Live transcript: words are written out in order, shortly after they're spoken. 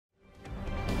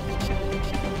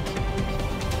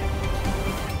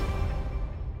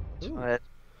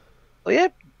Oh yeah,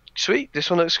 sweet. This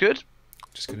one looks good.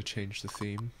 Just gonna change the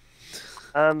theme.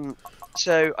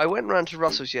 So I went round to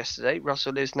Russell's yesterday.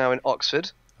 Russell lives now in Oxford,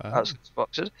 outskirts of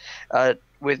Oxford,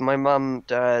 with my mum,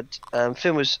 dad.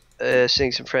 Finn was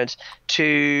seeing some friends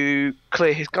to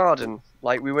clear his garden.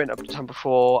 Like we went up the time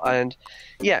before, and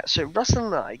yeah. So Russell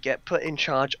and I get put in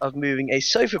charge of moving a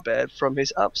sofa bed from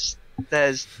his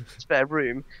upstairs spare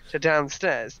room to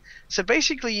downstairs. So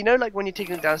basically, you know, like when you're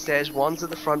taking it downstairs, one's at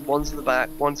the front, one's at the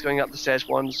back, one's going up the stairs,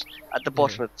 one's at the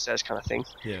bottom of the stairs, kind of thing.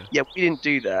 Yeah. Yeah, we didn't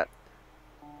do that.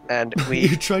 And we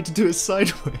You tried to do it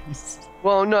sideways.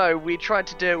 well, no, we tried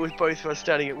to do it with both of us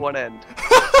standing at one end,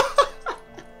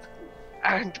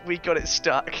 and we got it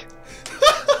stuck.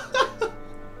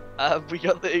 We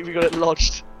got it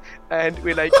lodged, and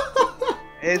we're like,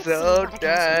 "It's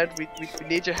Dad, we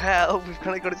need your help. We've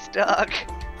kind of got it stuck."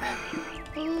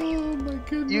 Oh my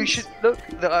goodness. You should look.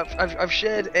 I've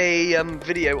shared a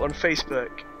video on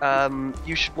Facebook.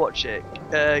 You should watch it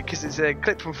because it's a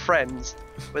clip from Friends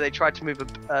where they tried to move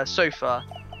a sofa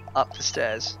up the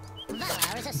stairs.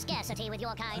 There is a scarcity with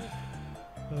your kind.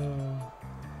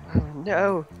 Oh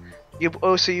no!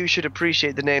 You should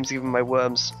appreciate the names given my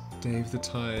worms. Dave the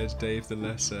Tired, Dave the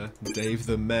Lesser, Dave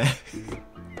the Meh,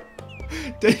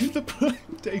 Dave the Prime,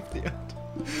 Dave the Ad.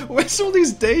 Where's all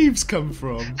these Daves come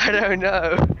from? I don't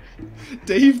know.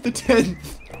 Dave the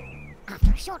 10th. After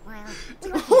a short while,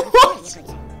 we were What?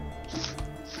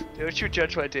 Don't you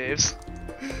judge my Daves.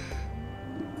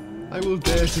 I will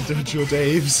dare to judge your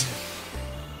Daves.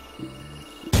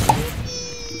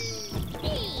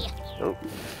 Oh,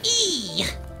 E.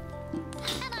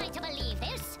 Am I to believe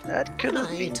this? that could have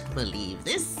been. Believe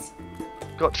this?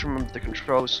 Got to remember the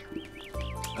controls.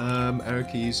 Arrow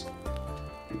keys.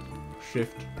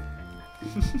 Shift.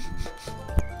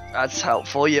 That's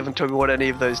helpful. You haven't told me what any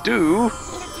of those do. It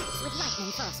attacks with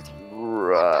lightning velocity.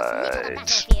 Right.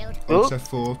 Battlefield. Oh,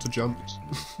 F4 to jump.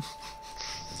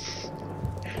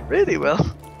 really well.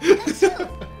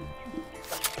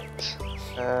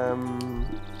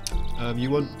 You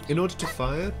want, in order to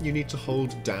fire, you need to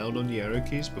hold down on the arrow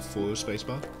keys before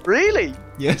spacebar. Really?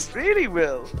 Yes. Really,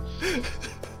 Will?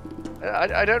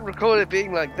 I don't recall it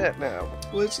being like that now.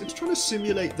 Well, it's trying to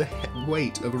simulate the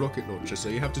weight of a rocket launcher, so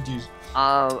you have to use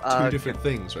two different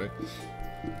things, right?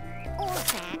 All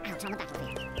fair out on the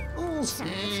battlefield. All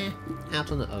fair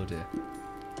out on the. Oh dear.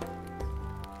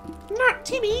 Not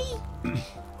Timmy!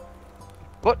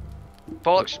 What?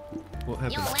 Bollocks. What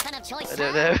Your happened? weapon of choice, I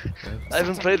don't know. I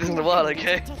haven't played this in a while,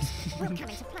 okay? Will come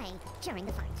into play during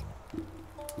the fight.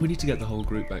 We need to get the whole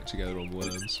group back together on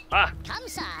Worms. Ah! Come,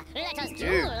 sir, let us Dude.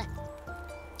 duel.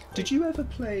 Did you ever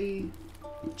play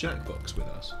Jackbox with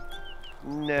us?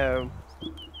 No.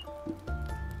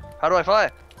 How do I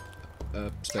fire?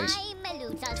 Space. Time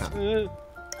eludes us. Tap. No!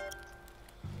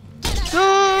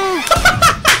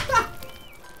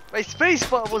 My space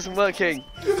bar wasn't working.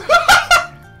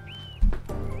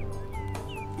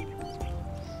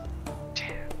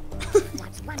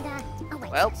 What's wonder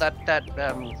awaits Well, us.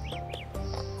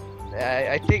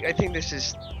 I think this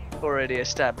is already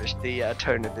established the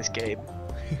tone of this game.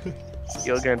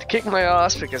 You're going to kick my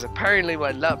ass because apparently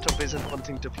my laptop isn't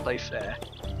wanting to play fair.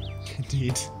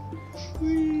 Indeed.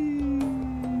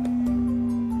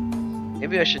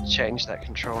 Maybe I should change that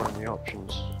control in the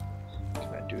options.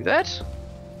 Can I do that?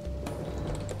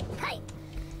 Hey,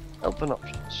 Open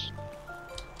options.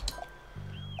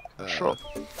 Control.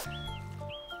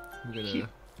 I'm gonna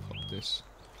pop this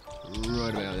right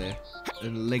about there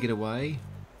and leg it away.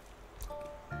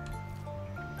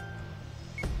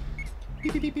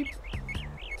 Beep, beep, beep, beep.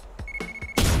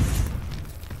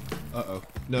 Uh-oh.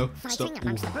 No, stop. fighting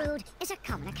amongst the brood is a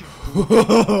common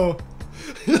occurrence.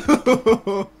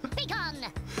 Be gone!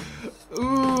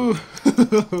 Ooh.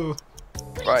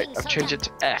 Right, Greetings, I've changed it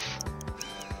to F.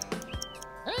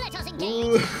 Let us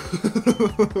engage.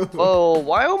 Whoa,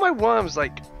 why are my worms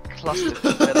like clustered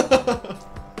together?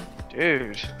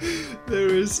 Dude. There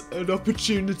is an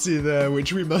opportunity there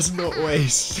which we must not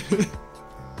waste.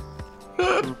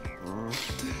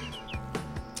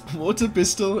 Water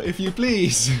pistol, if you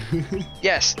please.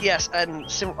 Yes, and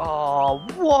oh,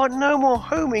 what? No more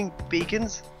homing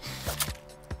beacons.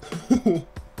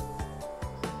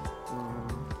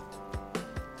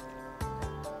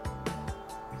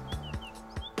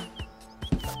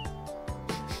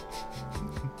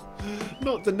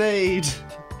 Not the nade.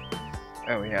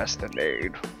 Oh yes, the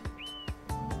nade.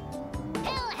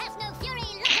 Hell has no fury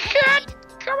Good.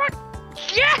 Come on.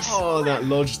 Yes. Oh, that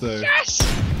lodge though. Yes.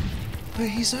 But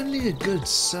he's only a good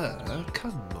sir.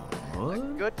 Come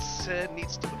on. Good sir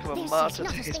needs to become a This is martyr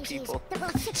not to a his species people. that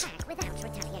will sit back without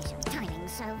retaliation. Timing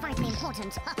so vitally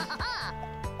important.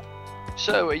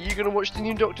 So, are you going to watch the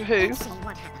new Doctor Who? Let's see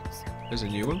what happens. There's a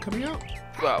new one coming out?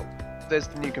 Well, there's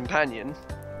the new companion.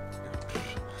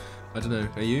 I don't know,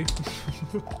 are you?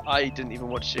 I didn't even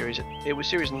watch series. It was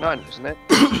series 9, wasn't it?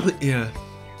 Yeah.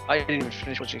 I didn't even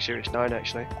finish watching series 9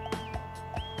 actually.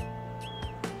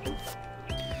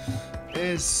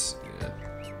 It's...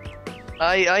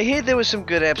 I hear there were some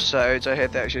good episodes. I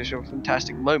heard there actually some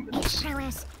fantastic moments.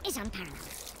 Prowess is unparalleled.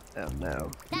 Oh no.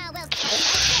 Now we'll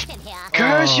keep it in here.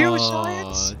 Curse you, Aw,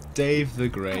 science! Dave the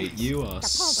Great, you are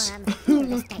The poor worm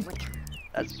knew this day would come.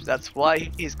 That's why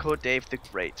he's called Dave the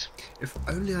Great. If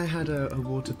only I had a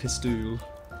water pistol.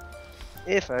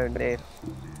 If only.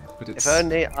 But it's... If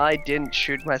only I didn't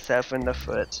shoot myself in the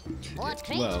foot. What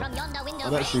creeps Well, from yonder window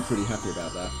I'm actually rail? pretty happy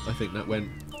about that. I think that went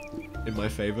in my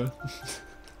favour.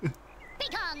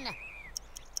 Beacon!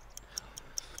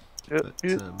 But,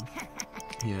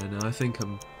 yeah, no, I think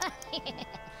I'm...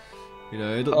 You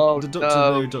know, Oh, the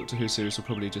Doctor Who series will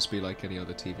probably just be like any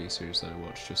other TV series that I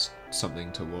watch, just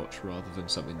something to watch rather than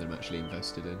something that I'm actually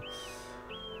invested in.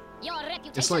 Your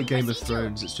reputation It's like Game of precedes you.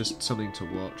 Thrones, it's just something to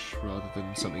watch rather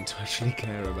than something to actually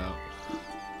care about.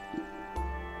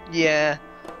 Yeah.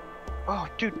 Oh,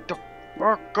 dude.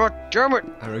 Oh, god damn it.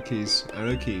 Arrow keys,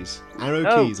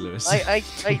 Lewis. I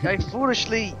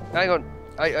foolishly. Hang on.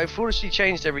 I foolishly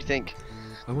changed everything.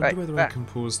 I wonder Right, whether I back. can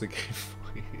pause the game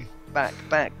for you. Back.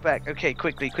 Okay,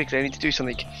 quickly. I need to do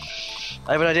something.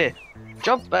 I have an idea.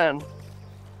 Jump ban.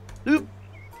 Oop.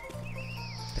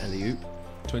 Alley-oop.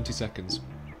 20 seconds.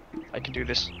 I can do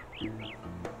this.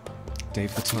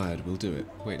 Dave the Tired will do it.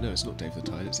 Wait, no, it's not Dave the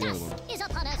Tired, it's the other one. Is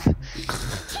upon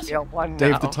us. Yeah, one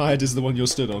Dave now. the Tired is the one you're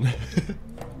stood on.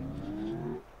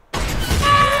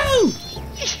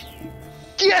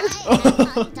 Yes!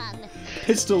 Undone.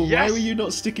 Pistol, Yes! why were you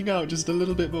not sticking out just a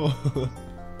little bit more?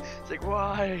 It's like,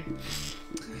 why?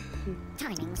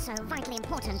 Timing so vitally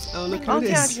important. Oh, look When who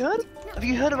it Yeah, is. have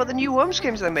you heard about the new Worms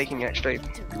games they're making, actually?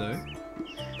 No?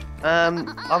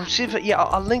 I'll see if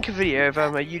I'll link a video of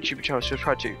my YouTube channel to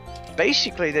subscribe to.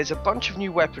 Basically, there's a bunch of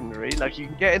new weaponry, like you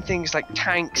can get in things like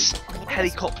tanks,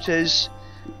 helicopters,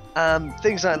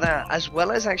 things like that, as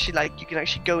well as actually like you can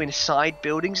actually go inside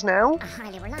buildings now. A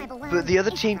highly reliable worm But the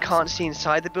other is team can't see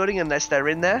inside the building unless they're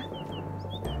in there.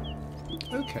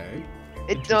 Okay.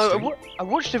 No, I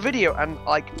watched a video and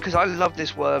like, because I love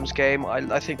this Worms game.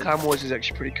 I think Clan Wars is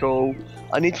actually pretty cool.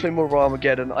 I need to play more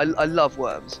Armageddon. I love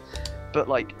Worms, but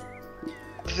like,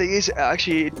 the thing is,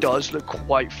 actually, it does look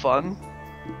quite fun.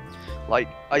 Like,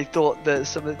 I thought that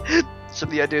some of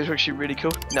the ideas were actually really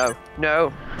cool. No,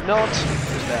 not.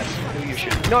 Who's that? Who you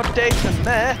should not date them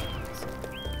there.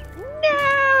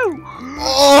 No!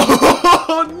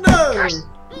 Oh no!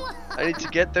 I need to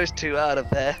get those two out of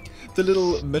there. The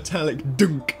little metallic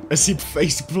dunk as he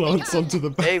face plants onto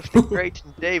the Dave the barrel. Great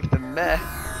and Dave the Meh.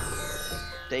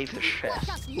 Dave the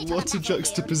Chef. What a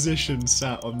juxtaposition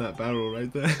sat on that barrel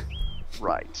right there.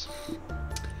 Right.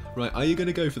 Right, are you going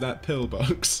to go for that pill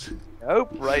box?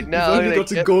 Nope, right You've now. only they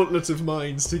got a get- gauntlet of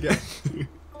mines to get through.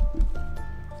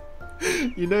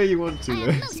 You know you want to, I am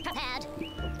Lewis. most prepared.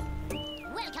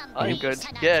 Welcome, I'm going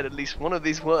to get at least one of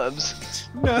these worms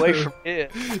No, away from here.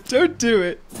 don't do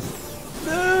it.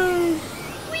 No.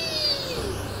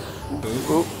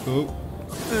 Oh,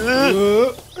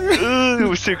 oh. It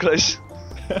was too close.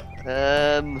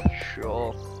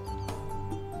 Sure.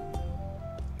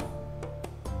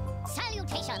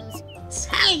 Salutations.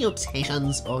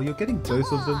 Salutations! Oh, you're getting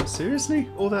both of them? Seriously?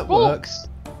 All that work? Books.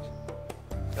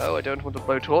 No, I don't want a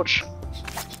blowtorch.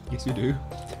 Yes, you do.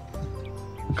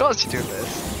 Of course you do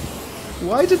this.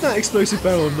 Why did that explosive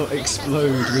barrel not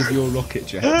explode with your rocket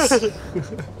jets?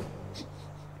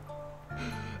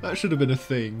 That should have been a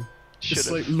thing. Just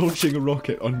Should've. like launching a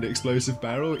rocket on an explosive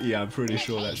barrel? Yeah, I'm pretty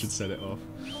sure that should set it off.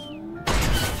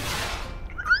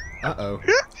 Uh-oh.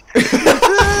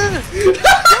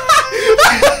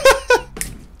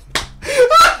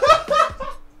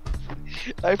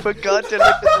 I forgot to look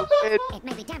at the pin. It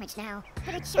may be damaged now,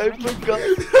 but it's I sure. forgot.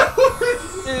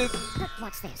 But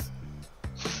what's this?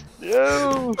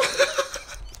 No.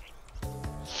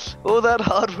 All that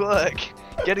hard work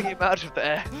getting him out of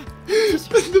there.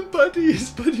 And his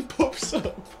buddy pops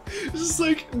up. It's just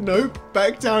like, nope,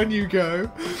 back down you go.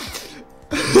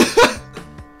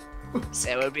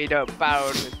 There will be no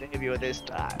power to save you this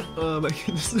time. Oh my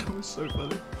goodness, that was so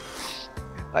funny.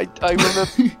 I remember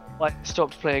why I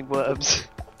stopped playing Worms.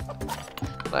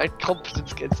 My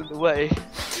confidence gets in the way.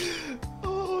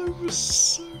 Oh, it was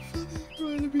so funny.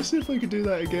 Right, let me see if I can do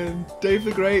that again. Dave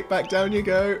the Great, back down you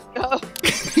go. No.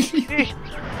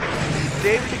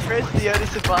 David the Great's the only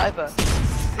survivor.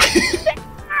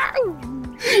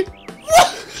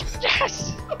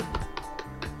 Yes!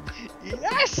 He's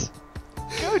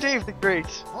Dave the Great.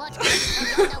 What?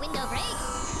 The window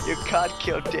break? You can't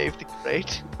kill Dave the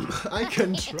Great. I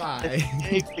can try.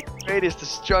 Dave the Great is the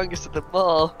strongest of them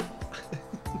all.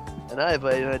 And I have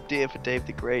an idea for Dave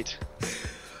the Great.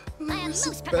 This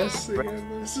is the best thing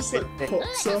ever. This just like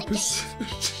pops up as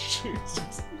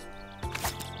Jesus.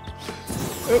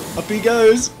 Oh, up he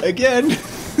goes again.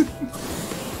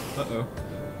 Uh-oh.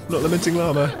 Not lamenting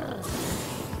llama.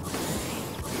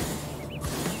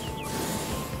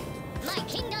 My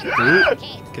kingdom. Ooh,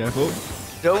 Okay. careful.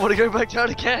 Don't want to go back down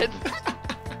again.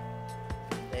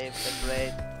 Dave the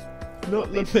Great.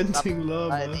 Not lamenting By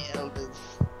llama. the elders.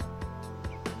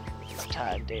 It's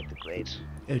time, Dave the Great.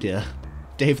 Oh dear.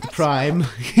 Dave the Prime.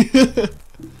 Prepare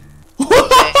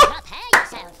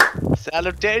yourself.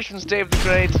 Salutations, Dave the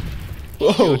Great.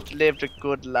 Whoa. You've lived a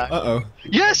good life. Uh-oh.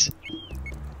 Yes!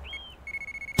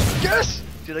 Yes!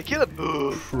 Did I kill him?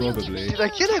 Probably. Did I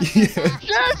kill him? Yeah.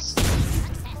 Yes!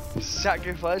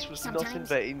 Sacrifice was not in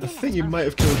vain. I think you might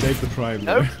have killed Dave the Prime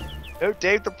No, though. no,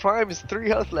 Dave the Prime has 3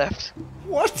 health left.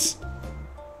 What?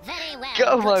 Very well.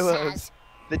 Go, good my word. sirs.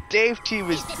 The Dave team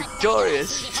is Is this a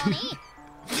victorious. test for me?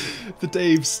 The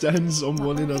Dave stands on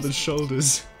one another's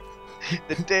shoulders.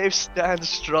 The Dave stands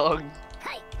strong,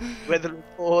 weathering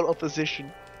all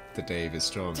opposition. The Dave is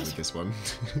strong with this one.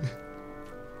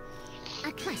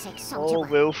 A classic All soldier.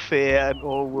 will fear and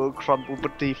all will crumble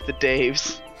beneath the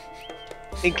Daves.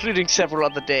 Including several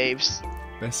other Daves.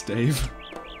 Best Dave.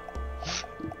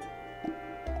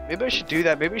 Maybe I should do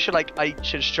that. Maybe I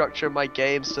should structure my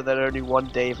game so that only one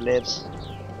Dave lives.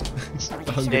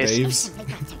 The Hunger Yes. Daves.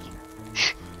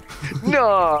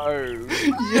 No!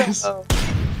 Yes. No.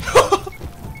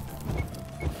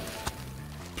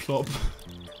 Plop.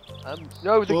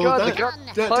 No, the Well, gun, that- the gun.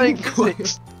 that Flying didn't quite-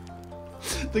 physics.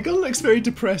 The gun looks very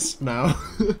depressed now.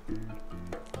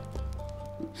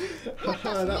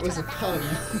 Haha, that was a pun.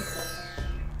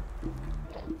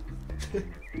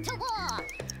 To war.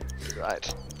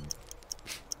 Right.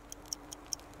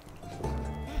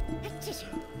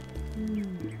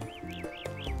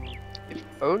 If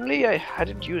only I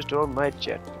hadn't used all my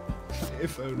jet.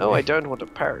 If only. No, I don't want a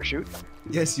parachute.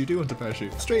 Yes, you do want to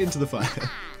parachute. Straight into the fire.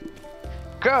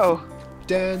 Go!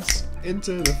 Dance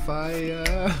into the fire.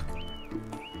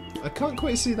 I can't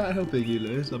quite see that helping you,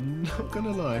 Liz. I'm not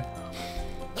gonna lie.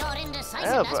 Your Yeah,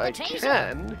 indecisiveness but I betrays you.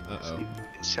 can. Uh-oh.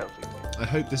 It's helping. I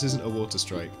hope this isn't a water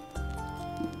strike.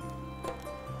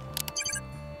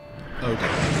 Oh dear. The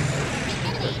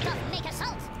enemy doth make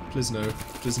assault. Please no.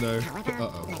 Please no. However,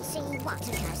 Uh-oh. let's see what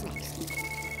occurs next.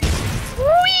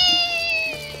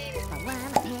 The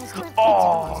worm appears to have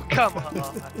Oh, eaten come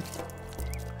on!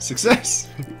 Success!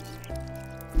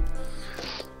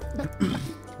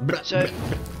 So,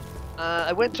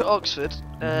 I went to Oxford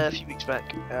a few weeks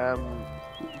back,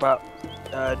 about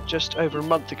just over a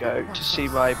month ago, to see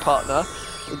my partner,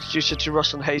 introduce her to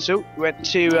Russell and Hazel. We went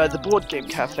to the board game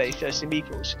cafe, Thursday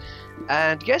Meeples,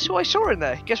 and guess who I saw in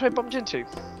there? Guess who I bumped into?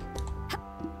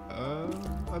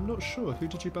 I'm not sure. Who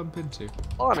did you bump into?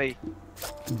 Barney.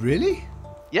 Really?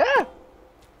 Yeah.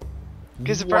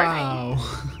 Because apparently, Wow.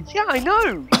 yeah, I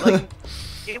know. Like,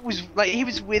 it was like he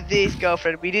was with his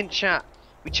girlfriend. We didn't chat.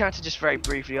 We chatted just very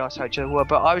briefly, asked how each other were.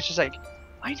 But I was just like,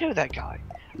 I know that guy.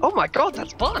 Oh my God,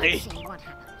 that's Barney. See what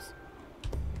happens.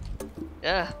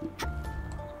 Yeah.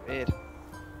 Weird.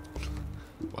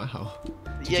 Wow.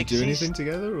 Did Yeah, you 'cause do he's- anything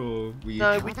together, or were you?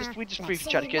 No, we just briefly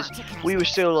chatted because we were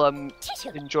still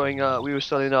enjoying we were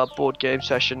still in our board game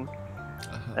session,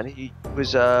 Uh-huh. and he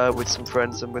was with some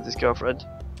friends and with his girlfriend.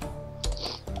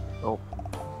 Oh,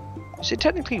 is it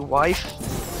technically wife?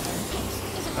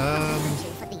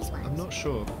 For these ones. I'm not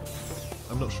sure.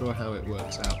 I'm not sure how it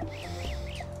works out.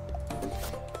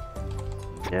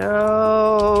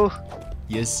 No.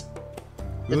 Yes.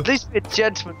 At least be a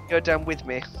gentleman and go down with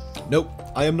me. Nope.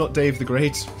 I am not Dave the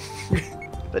Great.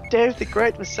 But Dave the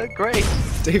Great was so great.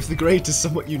 Dave the Great is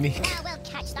somewhat unique. Now we'll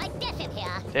catch thy death in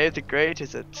here. Dave the Great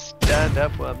is a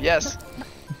stand-up worm. Yes.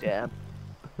 Damn.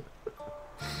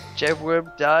 Whichever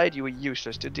worm died, you were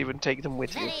useless. Didn't even take them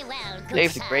with you. Very well, good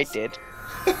Dave the sirs. Great did.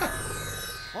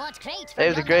 What crate from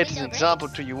Dave the yonder Great is an window example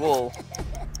breaks? to you all.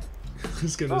 I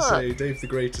was gonna What? say, Dave the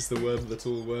Great is the worm that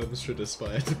all worms should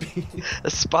aspire to be.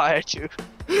 Aspire to.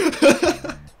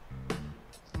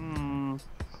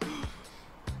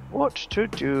 What to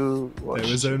do? What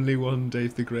There was to- only one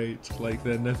Dave the Great, like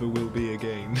there never will be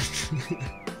again.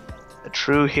 a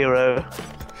true hero.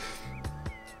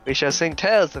 We shall sing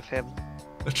tales of him.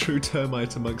 A true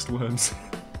termite amongst worms.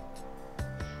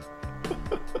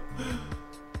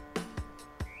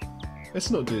 Let's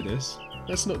not do this.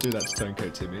 Let's not do that to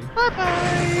Turncoat Timmy. Bye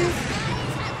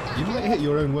bye. You might hit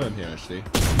your own worm here, actually.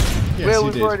 Yes,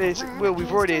 Will, you did.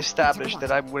 we've already established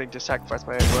that I'm willing to sacrifice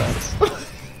my own words.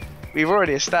 We've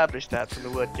already established that from the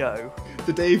word go.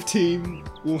 The Dave team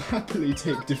will happily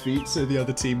take defeat so the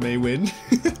other team may win.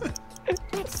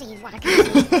 Let's see what I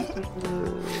can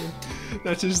do.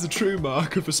 That is the true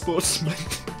mark of a sportsman.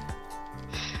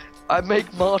 I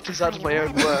make martyrs out of my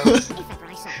own words. If ever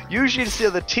I saw one. Usually it's the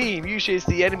other team, usually it's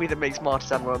the enemy that makes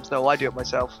martyrs out of worms. No, I do it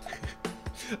myself.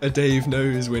 A Dave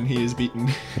knows when he is beaten.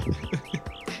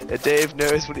 Dave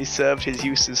knows when he served his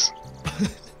uses.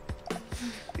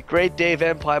 The great Dave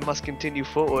Empire must continue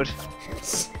forward.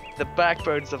 The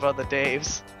backbones of other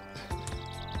Daves.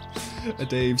 A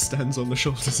Dave stands on the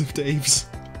shoulders of Daves.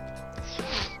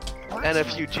 And a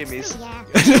few Jimmies. Yeah.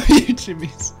 And a few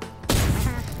Jimmys.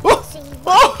 Let's see what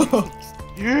Oh!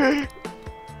 Yeah.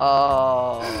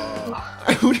 Oh.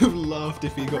 I would have laughed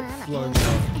if he got flung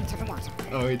out. into the water.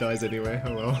 Oh, he dies anyway.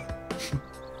 Oh well.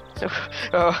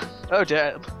 Oh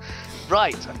damn.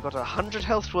 Right, I've got a 100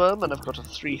 health worm and I've got a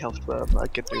 3 health worm. I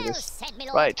can do Well this. said, my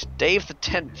lord. Right, Dave the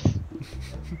 10th.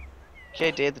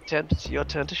 Okay, Dave the 10th, it's your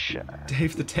turn to shine.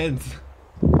 Dave the 10th.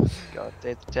 God,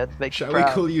 Dave the 10th makes you Shall we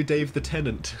proud. call you Dave the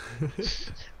Tenant?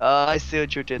 I see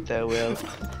what you did there, Will.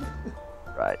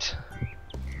 Right.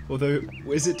 Although,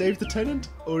 is it Dave the Tenant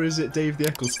or is it Dave the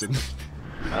Eccleston?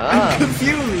 Ah,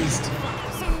 Confused!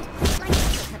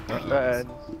 Send my burn.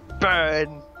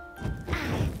 Burn!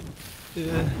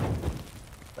 Yeah.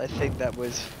 I think that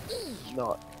was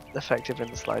not effective in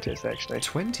the slightest, actually.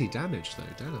 20 damage though,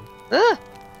 damn. Ah!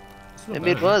 That's not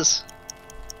Maybe it bad. was.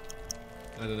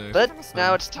 I don't know. But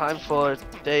now it's time for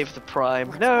Dave the Prime.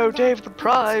 No, Dave the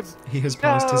Prime! He has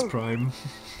passed his No. prime.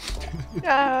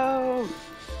 No!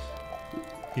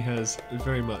 He has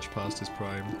very much passed his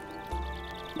prime.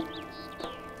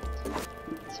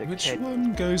 It's Which okay.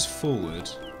 one goes forward?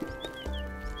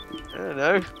 I don't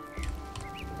know.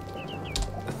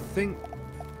 I think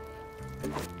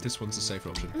this one's a safer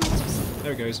option.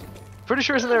 There it goes. Pretty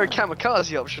sure isn't there a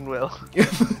kamikaze option, Will?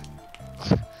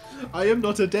 I am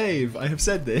not a Dave. I have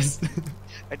said this.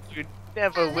 And you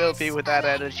never will be with that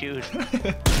attitude.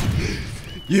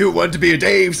 You want to be a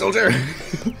Dave, soldier?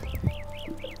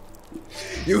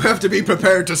 You have to be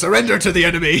prepared to surrender to the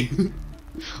enemy.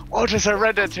 Or to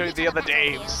surrender to the other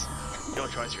Daves. Your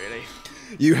choice, really.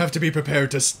 You have to be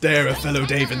prepared to stare a fellow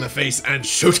Dave in the face and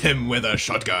shoot him with a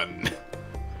shotgun.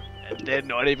 And then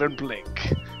not even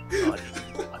blink. Not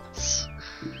even once.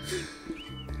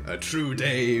 A true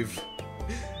Dave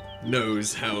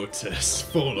knows how to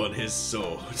fall on his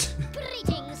sword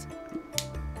Greetings.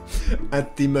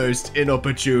 at the most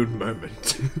inopportune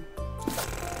moment.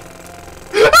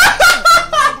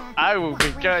 I will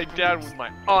be going down with my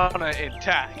honor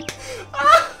intact.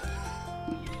 And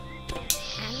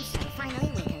so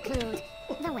finally we conclude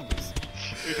the winners.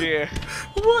 Oh dear.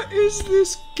 What is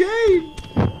this game?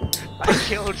 I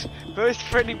killed, both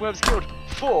friendly worms killed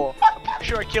 4. I'm pretty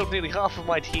sure I killed nearly half of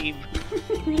my team.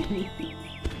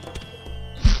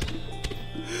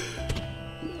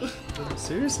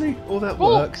 Seriously? All that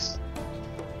works?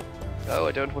 Oh,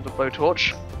 I don't want a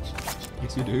blowtorch.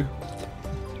 Yes, you do.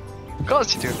 Of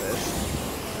course you do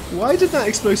this. Why did that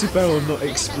explosive barrel not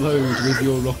explode with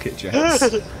your rocket jets?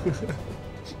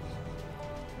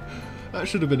 That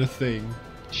should have been a thing.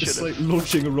 Just Should've. like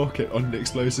launching a rocket on an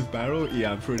explosive barrel?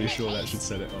 Yeah, I'm pretty sure that should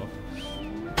set it off.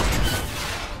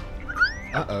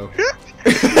 Uh-oh.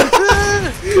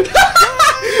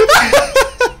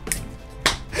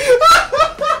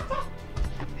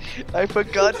 I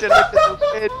forgot to look at the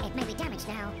pin. It may be damaged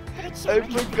now, but it's I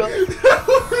sure forgot.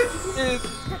 Look,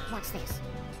 what's this?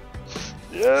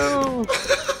 No.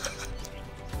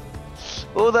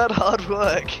 All that hard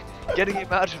work getting him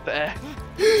out of there.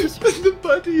 And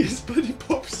his buddy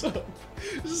pops up.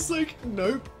 It's just like,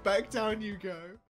 nope, back down you go.